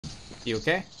You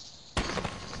okay?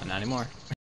 Not anymore.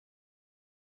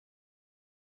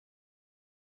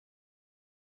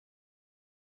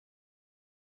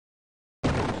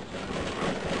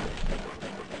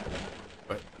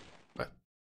 What? What?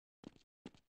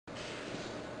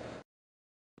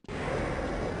 The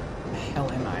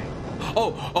hell am I?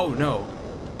 Oh! Oh no!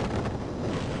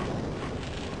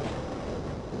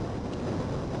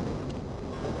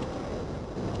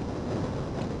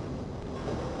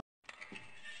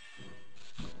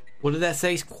 What did that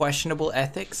say? Questionable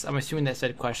ethics? I'm assuming that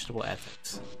said questionable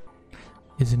ethics.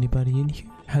 Is anybody in here?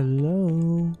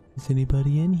 Hello? Is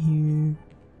anybody in here?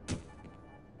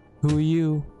 Who are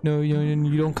you? No,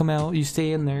 you don't come out. You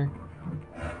stay in there.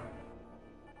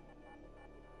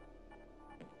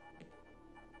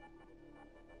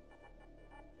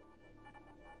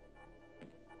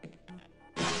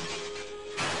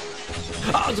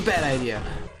 Oh, it's a bad idea.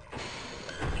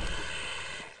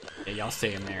 Yeah, y'all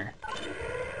stay in there.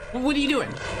 What are you doing?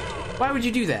 Why would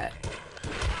you do that?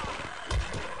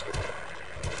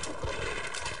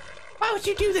 Why would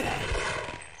you do that?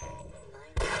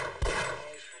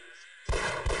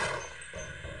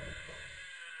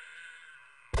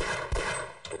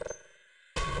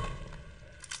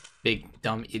 Big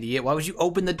dumb idiot. Why would you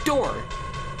open the door?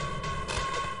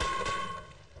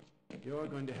 You're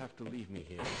going to have to leave me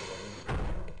here.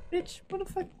 Bitch, what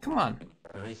the fuck? Come on.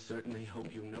 I certainly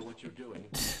hope you know what you're doing.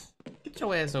 Get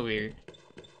your ass over here.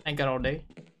 I ain't got all day.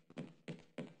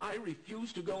 I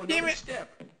refuse to go Damn another it.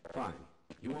 step. Fine.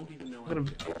 You won't even know I'm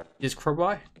here. Just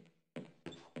crowbar?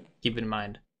 Keep it in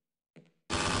mind.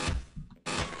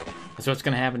 That's what's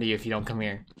gonna happen to you if you don't come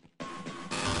here.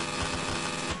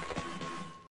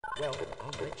 Well,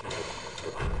 I'll let you know.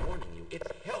 I'm warning you, it's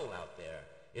hell out there.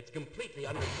 It's completely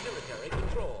under military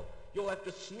control. You'll have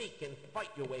to sneak and fight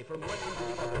your way from one end to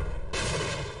the other.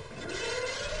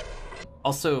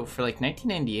 Also, for like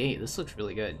 1998, this looks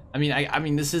really good. I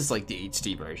mean, this is like the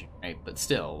HD version, right? But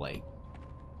still, like,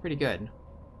 pretty good.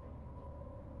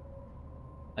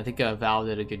 I think Valve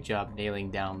did a good job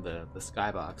nailing down the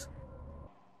skybox.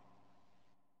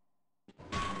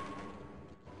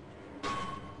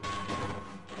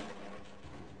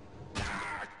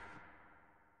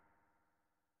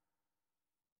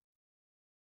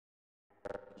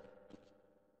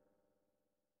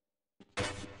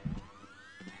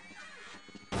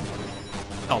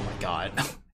 Oh my god.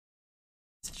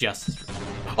 It's just...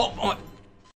 Oh, oh my...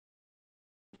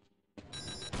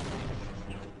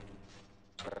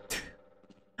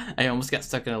 I almost got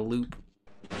stuck in a loop.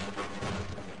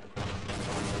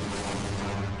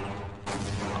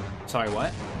 Sorry,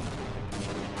 what?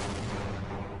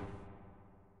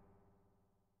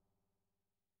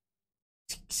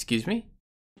 Excuse me?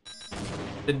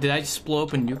 Did I just blow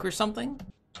up a nuke or something?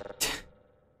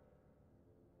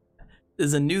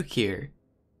 There's a nuke here.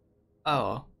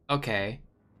 Oh, okay.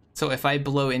 So if I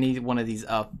blow any one of these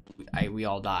up, we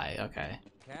all die. Okay.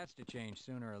 Cats to change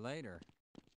sooner or later.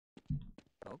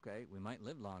 Okay, we might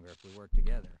live longer if we work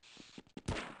together.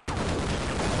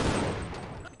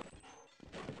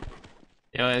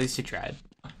 Yeah, well, at least you tried.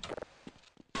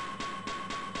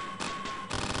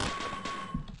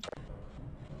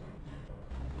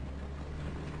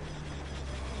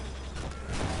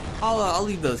 I'll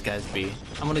leave those guys be.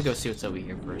 I'm gonna go see what's over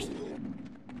here first.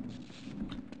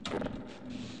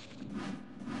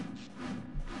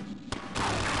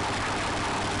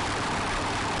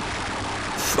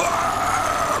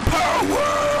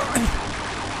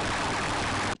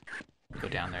 Go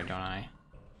down there, don't I?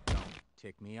 Don't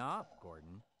tick me off,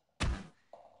 Gordon.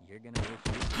 You're gonna wish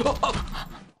you... Oh, oh.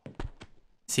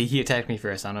 See, he attacked me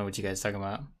first. I don't know what you guys are talking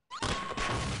about.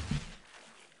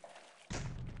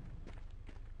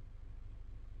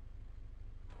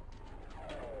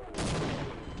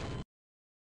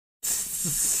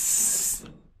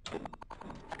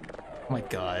 Oh my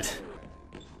god.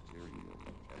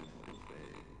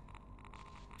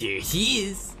 There he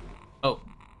is. Oh,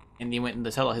 and he went in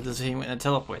the teleport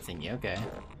thingy. Okay.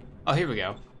 Oh, here we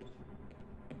go.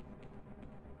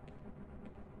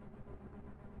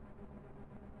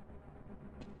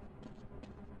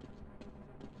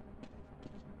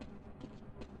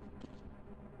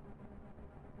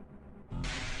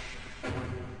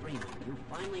 Freeman, you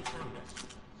finally found us.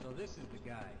 So this is the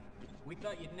guy. We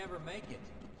thought you'd never make it.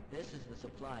 This is the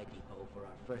supply depot for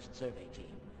our first survey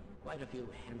team. Quite a few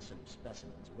handsome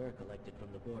specimens were collected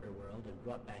from the border world and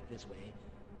brought back this way.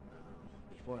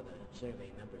 Before the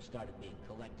survey members started being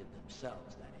collected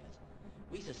themselves, that is.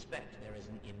 We suspect there is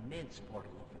an immense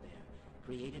portal over there,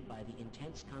 created by the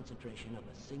intense concentration of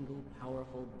a single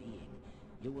powerful being.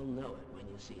 You will know it when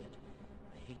you see it.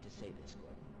 I hate to say this,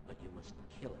 Gordon, but you must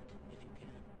kill it if you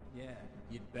can. Yeah,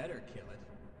 You'd better kill it.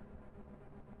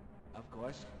 Of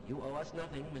course, you owe us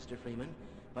nothing, Mr. Freeman,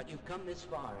 but you've come this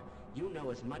far. You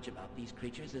know as much about these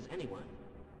creatures as anyone.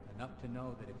 Enough to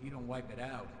know that if you don't wipe it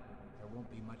out, there won't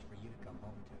be much for you to come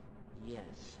home to.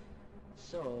 Yes.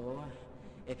 So,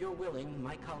 if you're willing,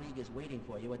 my colleague is waiting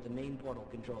for you at the main portal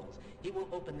controls. He will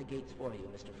open the gates for you,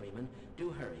 Mr. Freeman. Do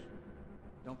hurry.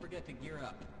 Don't forget to gear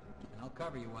up, and I'll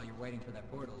cover you while you're waiting for that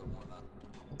portal to warm up.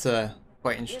 It's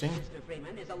quite interesting. This, Mr.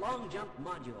 Freeman, is a long jump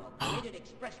module, created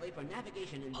expressly for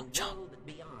navigation in the world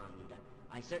beyond.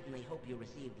 I certainly hope you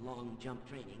received long jump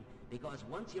training, because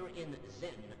once you're in Zen,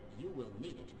 you will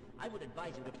need it. I would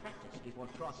advise you to practice before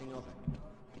crossing over.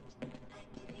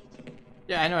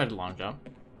 Yeah, I know how to long jump.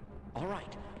 All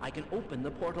right, I can open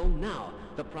the portal now.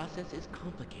 The process is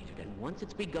complicated, and once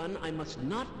it's begun, I must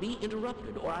not be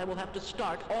interrupted, or I will have to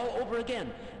start all over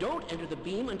again. Don't enter the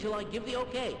beam until I give the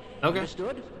okay. Okay.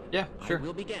 Understood? Yeah, sure. I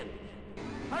will begin.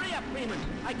 Hurry up, Freeman!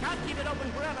 I can't keep it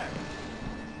open forever!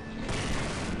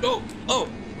 Oh! Oh!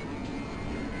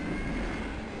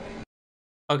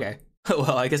 Okay.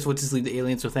 Well, I guess we'll just leave the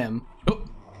aliens with him. Oh!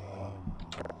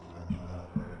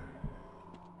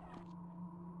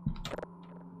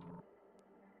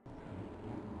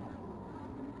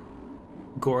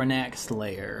 Goranak's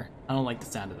lair. I don't like the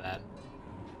sound of that.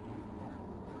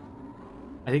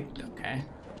 I think, okay.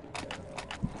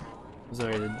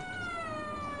 Sorry.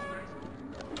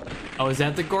 Oh, is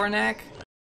that the Goranak?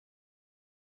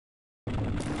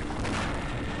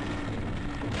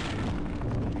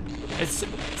 It's...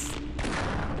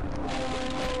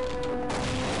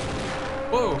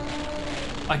 Whoa!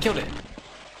 I killed it.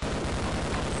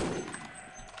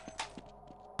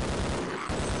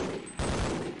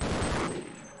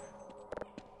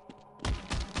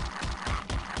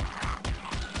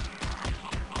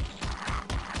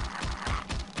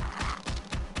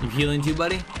 You healing too,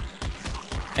 buddy?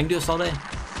 I can do this all day.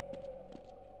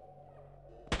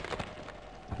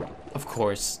 Of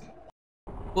course.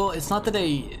 Well, it's not that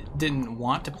I didn't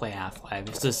want to play Half-Life,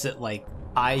 it's just that, like,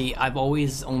 I've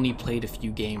always only played a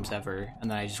few games ever,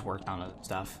 and then I just worked on other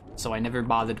stuff. So I never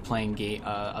bothered playing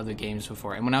other games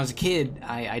before. And when I was a kid,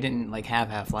 I didn't, like, have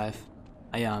Half-Life.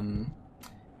 I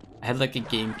had, like, I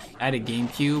had a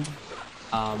GameCube.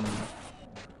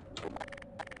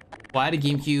 Well, I had a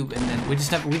GameCube, and then we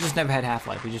just never had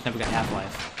Half-Life. We just never got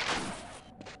Half-Life.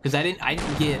 Because I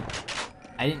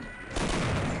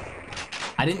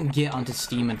didn't get onto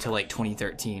Steam until like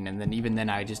 2013, and then even then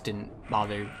I just didn't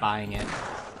bother buying it.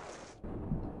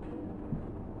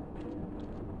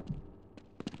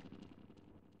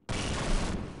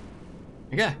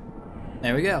 Okay,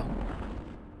 there we go.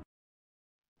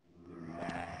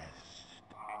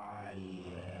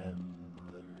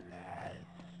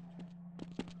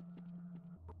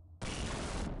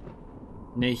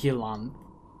 Nihilanth.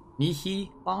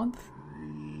 Nihilanth?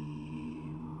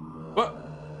 What?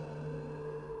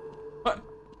 What?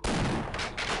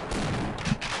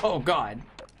 Oh god.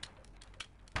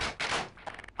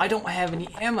 I don't have any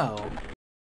ammo.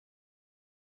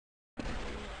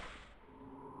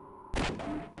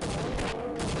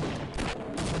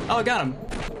 Oh, I got him.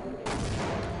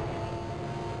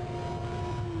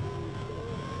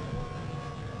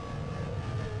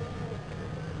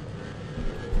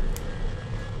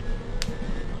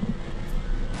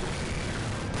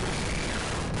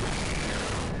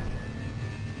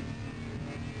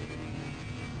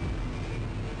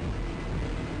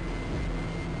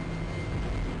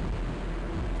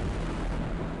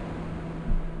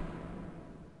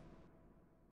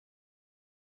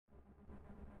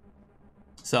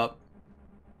 Sup?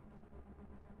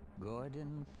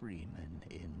 Gordon Freeman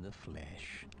in the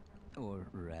flesh. Or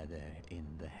rather, in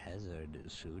the hazard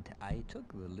suit. I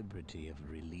took the liberty of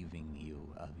relieving you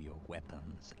of your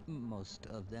weapons. Most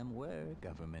of them were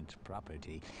government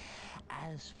property.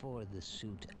 As for the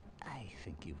suit, I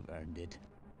think you've earned it.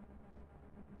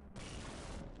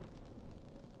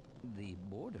 The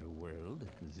border world,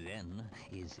 Zen,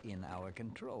 is in our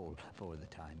control for the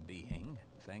time being,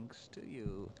 thanks to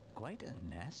you. Quite a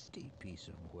nasty piece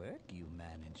of work you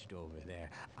managed over there.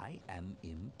 I am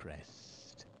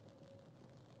impressed.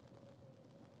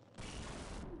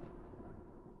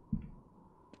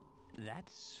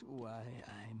 That's why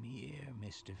I'm here,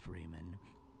 Mr. Freeman.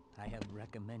 I have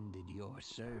recommended your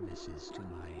services to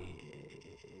my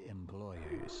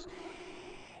employers.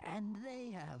 And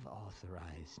they have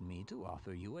authorized me to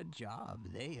offer you a job.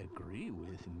 They agree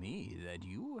with me that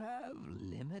you have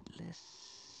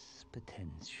limitless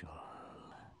potential.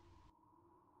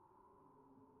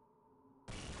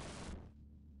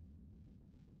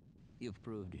 You've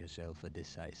proved yourself a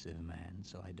decisive man,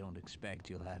 so I don't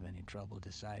expect you'll have any trouble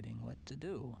deciding what to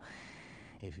do.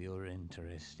 If you're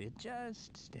interested,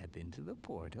 just step into the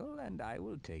portal and I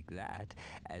will take that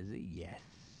as a yes.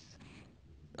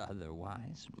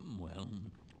 Otherwise, well,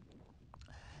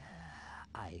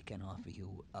 I can offer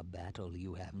you a battle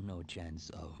you have no chance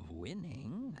of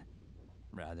winning.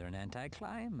 Rather an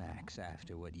anticlimax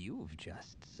after what you've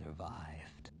just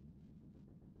survived.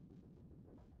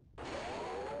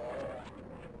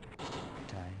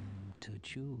 Time to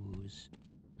choose.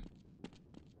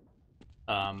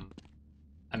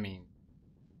 I mean,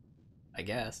 I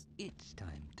guess. It's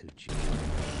time to choose.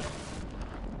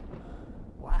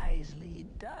 Wisely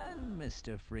done,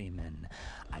 Mr. Freeman.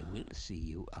 I will see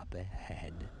you up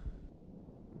ahead.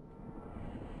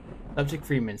 Subject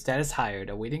Freeman, status hired,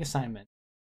 awaiting assignment.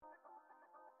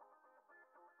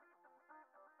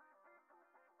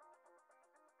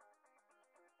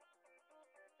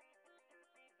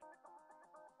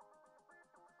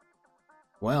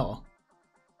 Well,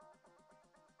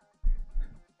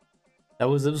 it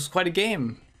was quite a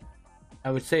game.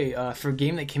 I would say for a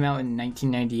game that came out in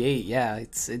 1998, yeah,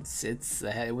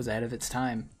 it was ahead of its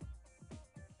time.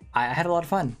 I had a lot of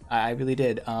fun. I really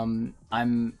did.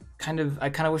 I kind of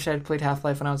wish I had played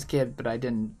Half-Life when I was a kid, but I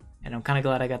didn't, and I'm kind of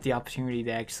glad I got the opportunity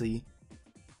to actually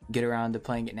get around to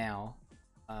playing it now.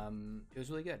 It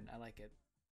was really good. I like it.